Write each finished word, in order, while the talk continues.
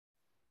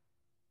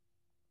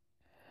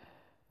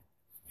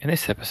In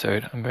this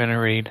episode, I'm going to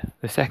read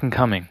The Second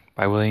Coming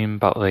by William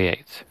Butler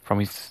Yeats from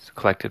his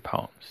collected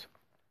poems.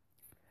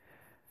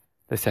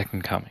 The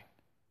Second Coming.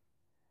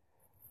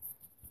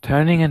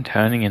 Turning and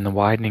turning in the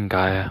widening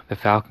gyre, the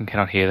falcon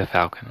cannot hear the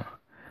falconer.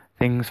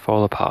 Things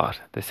fall apart,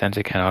 the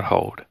centre cannot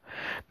hold.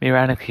 Mere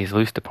anarchy is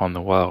loosed upon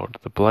the world,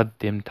 the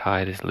blood-dimmed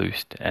tide is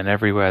loosed, and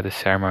everywhere the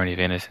ceremony of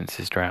innocence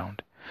is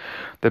drowned.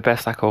 The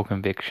best lack all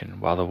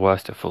conviction, while the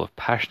worst are full of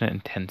passionate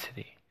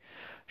intensity.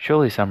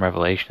 Surely some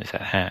revelation is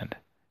at hand.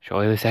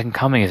 Surely the second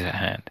coming is at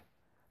hand.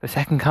 The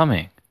second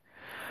coming!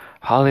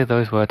 Hardly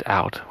those words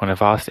out, when a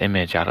vast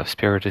image out of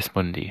Spiritus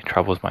Mundi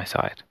troubles my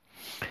sight.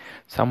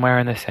 Somewhere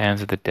in the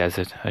sands of the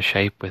desert, a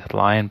shape with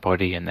lion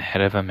body and the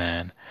head of a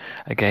man,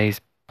 a gaze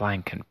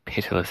blank and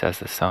pitiless as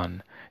the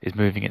sun, is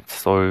moving its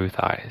slow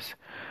thighs,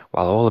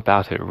 while all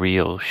about it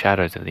reel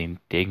shadows of the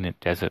indignant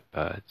desert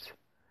birds.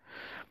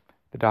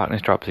 The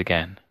darkness drops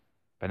again,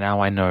 but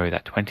now I know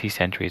that 20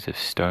 centuries of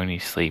stony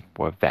sleep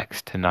were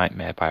vexed to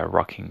nightmare by a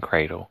rocking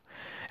cradle,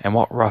 and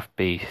what rough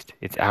beast,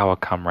 its hour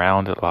come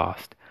round at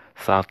last,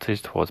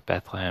 slouches towards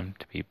Bethlehem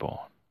to be born.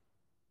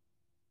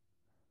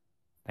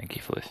 Thank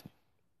you for listening.